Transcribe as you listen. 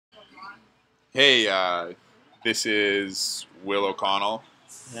Hey, this is Will O'Connell,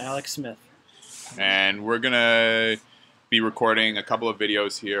 And Alex Smith. and we're gonna be recording a couple of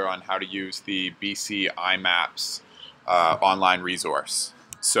videos here on how to use the BC imaps online resource.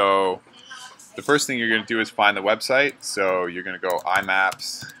 So the first thing you're gonna do is find the website. So you're gonna go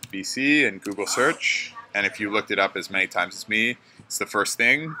imaps BC and Google search, and if you looked it up as many times as me, it's the first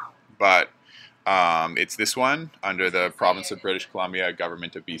thing, but it's this one under the Province of British Columbia,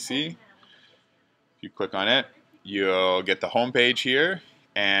 Government of BC. You click on it, you'll get the home page here,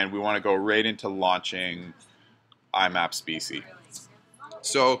 and we want to go right into launching imaps BC.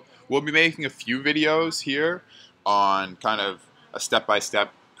 So we'll be making a few videos here on kind of a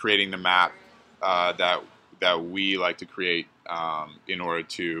step-by-step creating the map that we like to create in order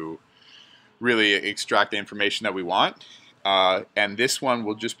to really extract the information that we want. And this one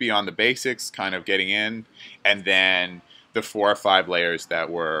will just be on the basics, kind of getting in, and then the 4 or 5 layers that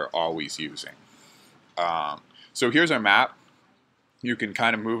we're always using. So here's our map. You can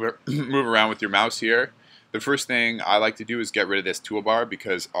kind of move around with your mouse here. The first thing I like to do is get rid of this toolbar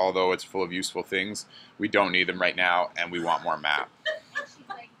because although it's full of useful things, we don't need them right now and we want more map.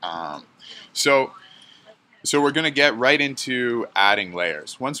 So we're going to get right into adding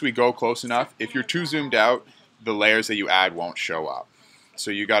layers. Once we go close enough, if you're too zoomed out, the layers that you add won't show up. So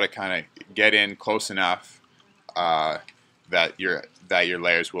you got to kind of get in close enough that your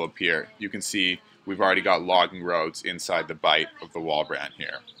layers will appear. You can see we've already got logging roads inside the bite of the wall brand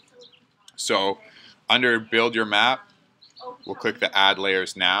here. So under Build Your Map, we'll click the Add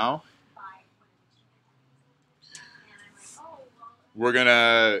Layers Now. We're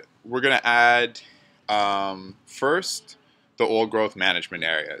gonna add first the old growth management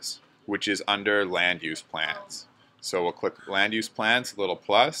areas, which is under Land Use Plans. So we'll click Land Use Plans, little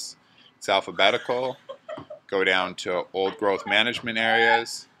plus. It's alphabetical. Go down to Old Growth Management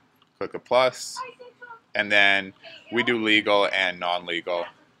Areas. Click a plus, and then we do legal and non-legal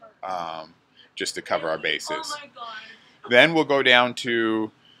just to cover our bases. Then we'll go down to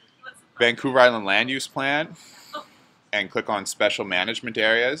Vancouver Island Land Use Plan and click on Special Management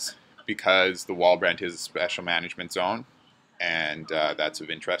Areas because the Wallbrand is a special management zone and that's of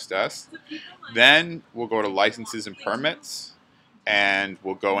interest to us. Then we'll go to Licenses and Permits and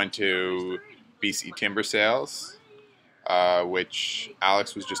we'll go into BC Timber Sales, which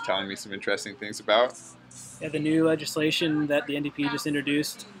Alex was just telling me some interesting things about. Yeah, the new legislation that the NDP just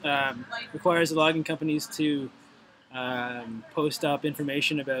introduced requires the logging companies to post up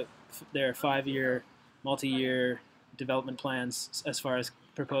information about their 5-year, multi-year development plans as far as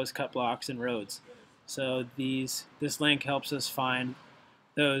proposed cut blocks and roads. So this link helps us find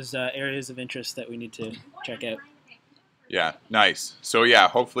those areas of interest that we need to check out. Yeah, nice. So yeah,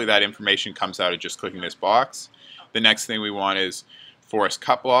 hopefully that information comes out of just clicking this box. The next thing we want is forest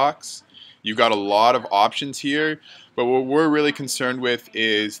cut blocks. You've got a lot of options here, but what we're really concerned with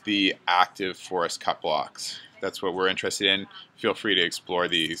is the active forest cut blocks. That's what we're interested in. Feel free to explore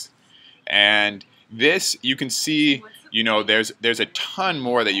these. And this, you can see, you know, there's a ton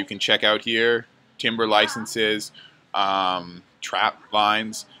more that you can check out here. Timber licenses, trap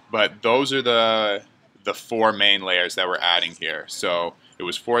lines, but those are the 4 main layers that we're adding here. So it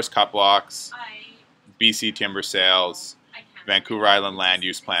was forest cut blocks, BC timber sales, Vancouver Island Land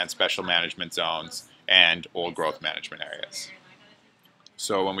Use Plan Special Management Zones, and Old Growth Management Areas.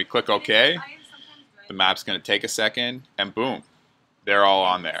 So when we click OK, the map's going to take a second, and boom, they're all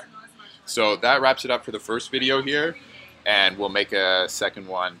on there. So that wraps it up for the first video here, and we'll make a second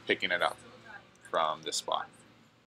one picking it up from this spot.